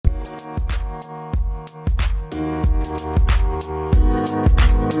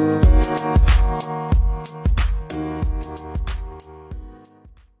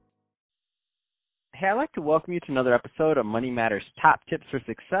to welcome you to another episode of Money Matters Top Tips for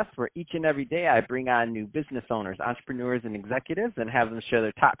Success, where each and every day I bring on new business owners, entrepreneurs, and executives and have them share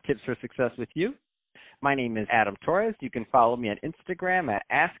their top tips for success with you. My name is Adam Torres. You can follow me on Instagram at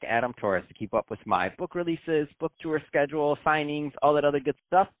AskAdamTorres to keep up with my book releases, book tour schedule, signings, all that other good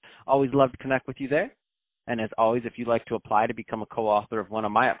stuff. Always love to connect with you there. And as always, if you'd like to apply to become a co-author of one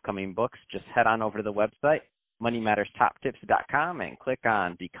of my upcoming books, just head on over to the website, moneymatterstoptips.com, and click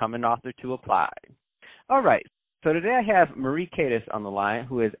on Become an Author to apply. All right. So today I have Marie Katis on the line,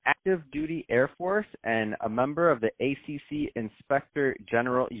 who is active duty Air Force and a member of the ACC Inspector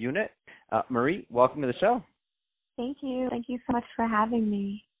General Unit. Marie, welcome to the show. Thank you. Thank you so much for having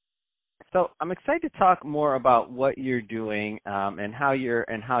me. So I'm excited to talk more about what you're doing and how you're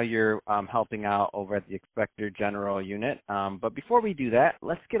helping out over at the Inspector General Unit. But before we do that,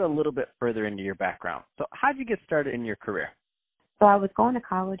 let's get a little bit further into your background. So how did you get started in your career? So I was going to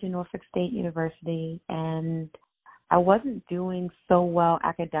college in Norfolk State University, and I wasn't doing so well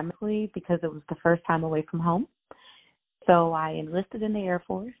academically because it was the first time away from home. So I enlisted in the Air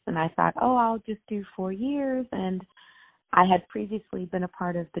Force, and I thought, I'll just do 4 years. And I had previously been a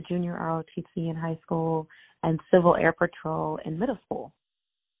part of the junior ROTC in high school and Civil Air Patrol in middle school.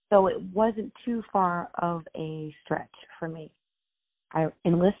 So it wasn't too far of a stretch for me. I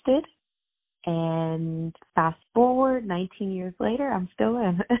enlisted, and fast forward 19 years later, I'm still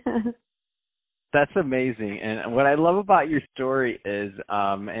in. That's amazing. And what I love about your story is,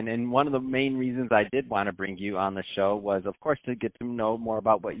 and one of the main reasons I did want to bring you on the show was, of course, to get to know more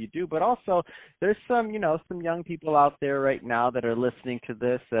about what you do, but also there's some young people out there right now that are listening to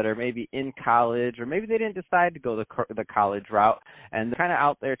this that are maybe in college, or maybe they didn't decide to go the college route, and they're kind of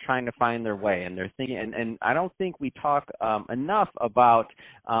out there trying to find their way, and they're thinking, and I don't think we talk enough about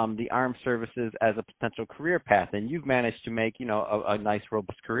the armed services as a potential career path, and you've managed to make, a nice,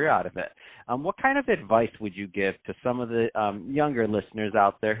 robust career out of it. What kind of advice would you give to some of the younger listeners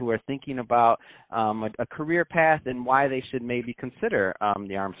out there who are thinking about a career path and why they should maybe consider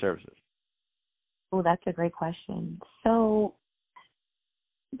the armed services? Oh, that's a great question. So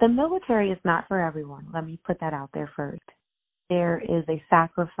the military is not for everyone. Let me put that out there first. There is a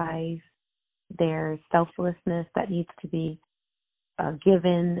sacrifice. There's selflessness that needs to be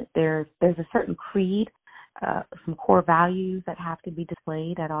given. There's a certain creed, some core values that have to be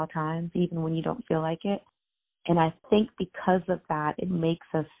displayed at all times, even when you don't feel like it. And I think because of that, it makes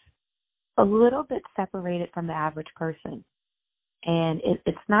us a little bit separated from the average person. And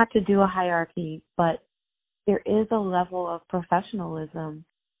it's not to do a hierarchy, but there is a level of professionalism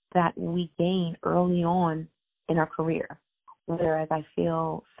that we gain early on in our career, whereas I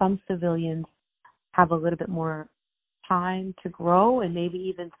feel some civilians have a little bit more time to grow and maybe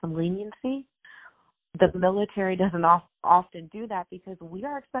even some leniency. The military doesn't often do that because we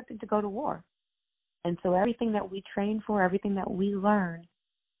are expected to go to war. And so everything that we train for, everything that we learn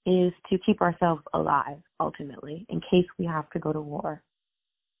is to keep ourselves alive, ultimately, in case we have to go to war.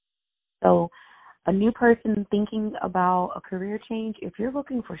 So a new person thinking about a career change, if you're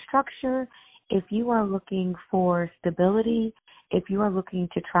looking for structure, if you are looking for stability, if you are looking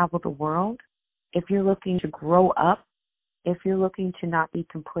to travel the world, if you're looking to grow up, if you're looking to not be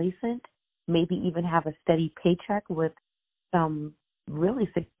complacent, maybe even have a steady paycheck with some really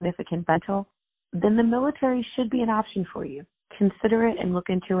significant rental, then the military should be an option for you. Consider it and look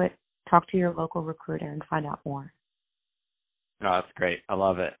into it. Talk to your local recruiter and find out more. No, that's great. I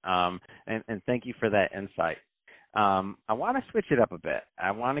love it. And thank you for that insight. I want to switch it up a bit.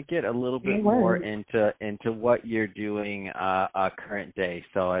 I want to get a little bit more into what you're doing current day.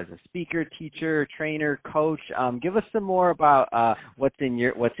 So as a speaker, teacher, trainer, coach, give us some more about what's in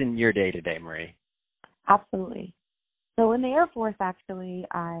your day-to-day, Marie. Absolutely. So in the Air Force, actually,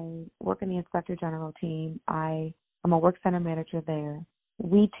 I work in the Inspector General team. I'm a work center manager there.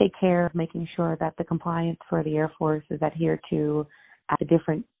 We take care of making sure that the compliance for the Air Force is adhered to at the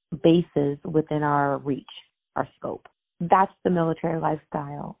different bases within our reach, our scope. That's the military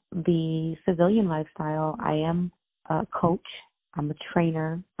lifestyle. The civilian lifestyle, I am a coach. I'm a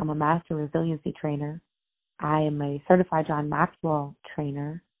trainer. I'm a master resiliency trainer. I am a certified John Maxwell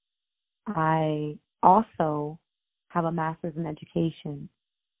trainer. I also have a master's in education,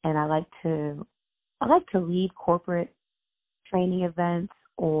 and I like to lead corporate training events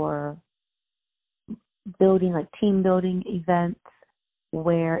or building, like team building events,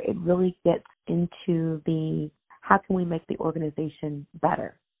 where it really gets into the how can we make the organization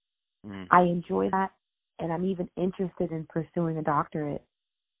better. I enjoy that, and I'm even interested in pursuing a doctorate,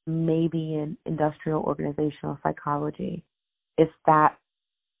 maybe in industrial organizational psychology, if that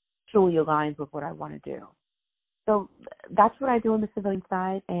truly aligns with what I want to do. So that's what I do on the civilian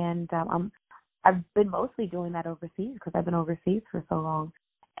side, and I've been mostly doing that overseas because I've been overseas for so long.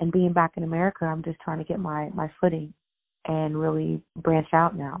 And being back in America, I'm just trying to get my footing and really branch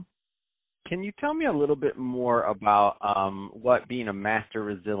out now. Can you tell me a little bit more about what being a master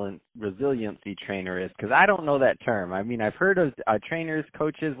resiliency trainer is? Because I don't know that term. I mean, I've heard of trainers,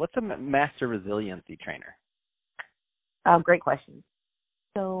 coaches. What's a master resiliency trainer? Great question.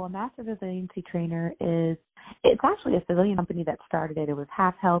 So a master resiliency trainer it's actually a civilian company that started it. It was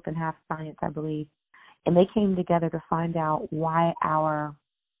half health and half science, I believe. And they came together to find out why our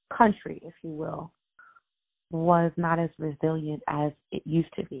country, if you will, was not as resilient as it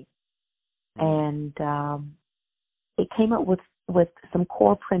used to be. And it came up with some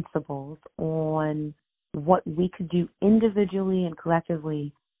core principles on what we could do individually and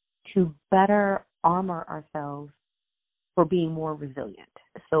collectively to better armor ourselves for being more resilient.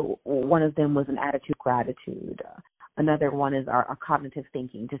 So one of them was an attitude gratitude. Another one is our cognitive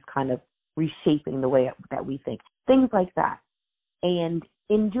thinking, just kind of reshaping the way that we think, things like that. And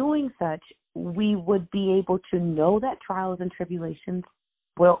in doing such, we would be able to know that trials and tribulations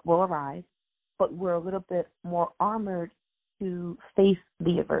will arise, but we're a little bit more armored to face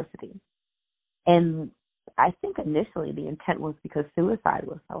the adversity. And I think initially the intent was because suicide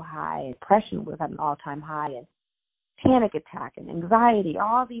was so high, depression was at an all-time high, and panic attack and anxiety,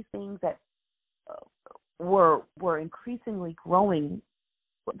 all these things that were increasingly growing,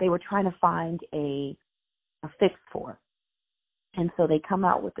 they were trying to find a fix for. And so they came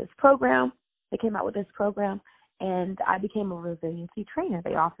out with this program, and I became a resiliency trainer.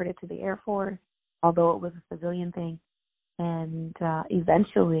 They offered it to the Air Force, although it was a civilian thing. And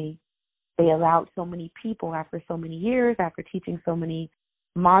eventually they allowed so many people, after so many years, after teaching so many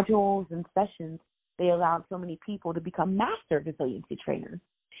modules and sessions, they allowed so many people to become master resiliency trainers.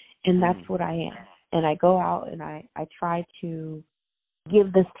 And that's what I am. And I go out and I try to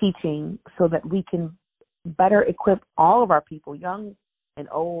give this teaching so that we can better equip all of our people, young and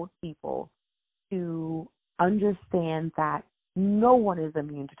old people, to understand that no one is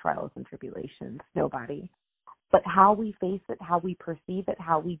immune to trials and tribulations, nobody. But how we face it, how we perceive it,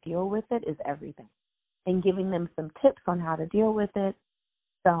 how we deal with it is everything. And giving them some tips on how to deal with it,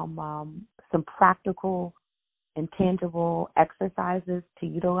 some practical and tangible exercises to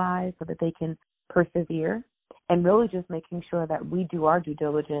utilize so that they can persevere, and really just making sure that we do our due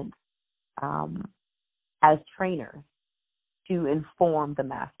diligence as trainers to inform the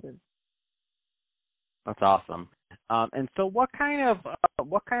masses. That's awesome. And so what kind of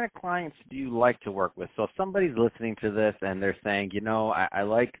clients do you like to work with? So if somebody's listening to this and they're saying, I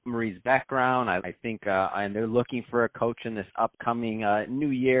like Marie's background, I think, and they're looking for a coach in this upcoming new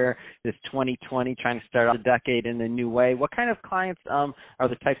year, this 2020, trying to start out the decade in a new way, what kind of clients are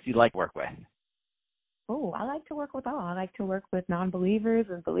the types you like to work with? Oh, I like to work with all. I like to work with non-believers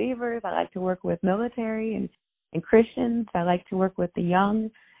and believers. I like to work with military and Christians. I like to work with the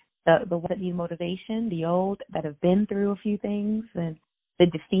young, the ones that need motivation, the old that have been through a few things, and the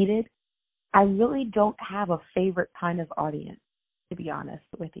defeated. I really don't have a favorite kind of audience, to be honest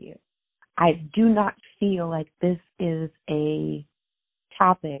with you. I do not feel like this is a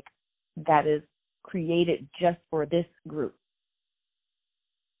topic that is created just for this group.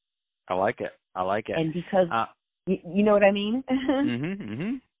 I like it. And because, you know what I mean?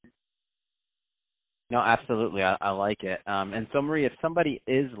 No, absolutely. I like it. And so, Marie, if somebody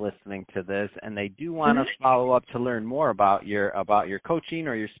is listening to this and they do want to follow up to learn more about your coaching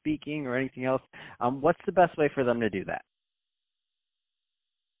or your speaking or anything else, what's the best way for them to do that?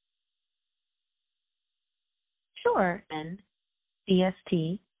 Sure. And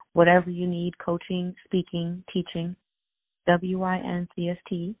CST, whatever you need, coaching, speaking, teaching,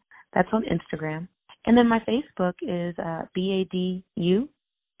 WINCST. That's on Instagram. And then my Facebook is BADU,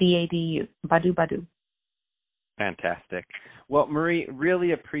 Badu. Fantastic. Well, Marie,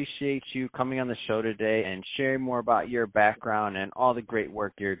 really appreciate you coming on the show today and sharing more about your background and all the great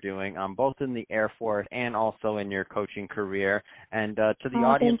work you're doing, both in the Air Force and also in your coaching career. And to the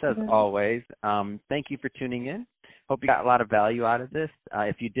audience, as always, thank you for tuning in. Hope you got a lot of value out of this.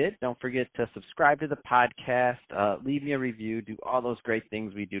 If you did, don't forget to subscribe to the podcast, leave me a review, do all those great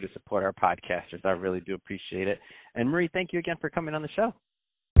things we do to support our podcasters. I really do appreciate it. And Marie, thank you again for coming on the show.